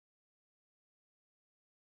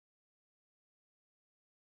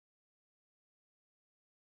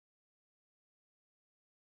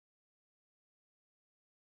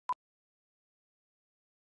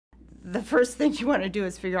the first thing you want to do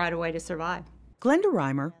is figure out a way to survive. Glenda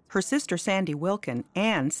Reimer, her sister Sandy Wilkin,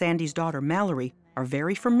 and Sandy's daughter Mallory are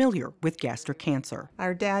very familiar with gastric cancer.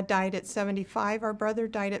 Our dad died at 75, our brother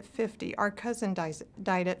died at 50, our cousin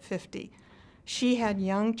died at 50. She had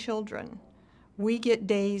young children. We get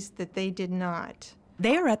days that they did not.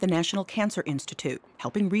 They are at the National Cancer Institute,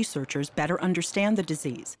 helping researchers better understand the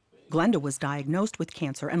disease. Glenda was diagnosed with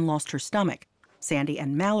cancer and lost her stomach. Sandy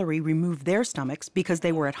and Mallory removed their stomachs because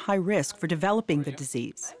they were at high risk for developing the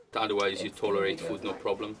disease. Otherwise, you tolerate food, no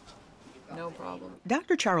problem. No problem.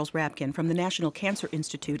 Dr. Charles Rabkin from the National Cancer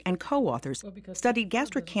Institute and co-authors studied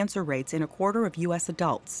gastric cancer rates in a quarter of U.S.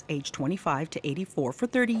 adults aged 25 to 84 for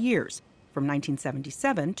 30 years, from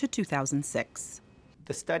 1977 to 2006.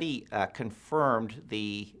 The study confirmed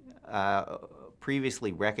the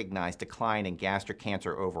previously recognized decline in gastric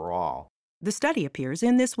cancer overall. The study appears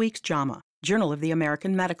in this week's JAMA, Journal of the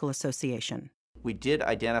American Medical Association. We did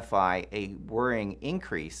identify a worrying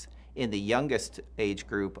increase in the youngest age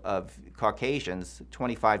group of Caucasians,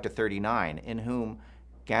 25 to 39, in whom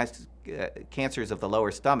cancers of the lower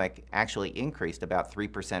stomach actually increased about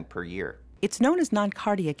 3% per year. It's known as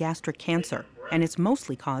noncardia gastric cancer, and it's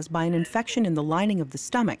mostly caused by an infection in the lining of the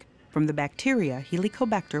stomach from the bacteria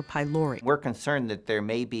Helicobacter pylori. We're concerned that there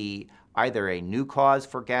may be either a new cause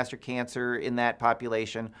for gastric cancer in that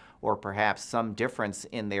population or perhaps some difference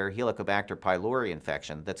in their Helicobacter pylori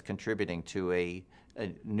infection that's contributing to a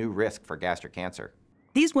new risk for gastric cancer.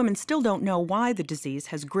 These women still don't know why the disease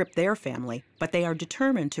has gripped their family, but they are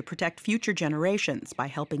determined to protect future generations by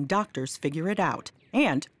helping doctors figure it out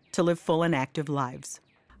and to live full and active lives.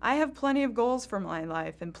 I have plenty of goals for my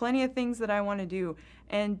life and plenty of things that I want to do.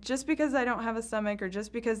 And just because I don't have a stomach or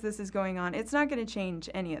just because this is going on, it's not going to change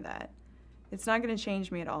any of that. It's not going to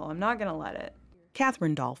change me at all. I'm not going to let it.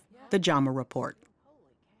 Catherine Dolf, the JAMA Report.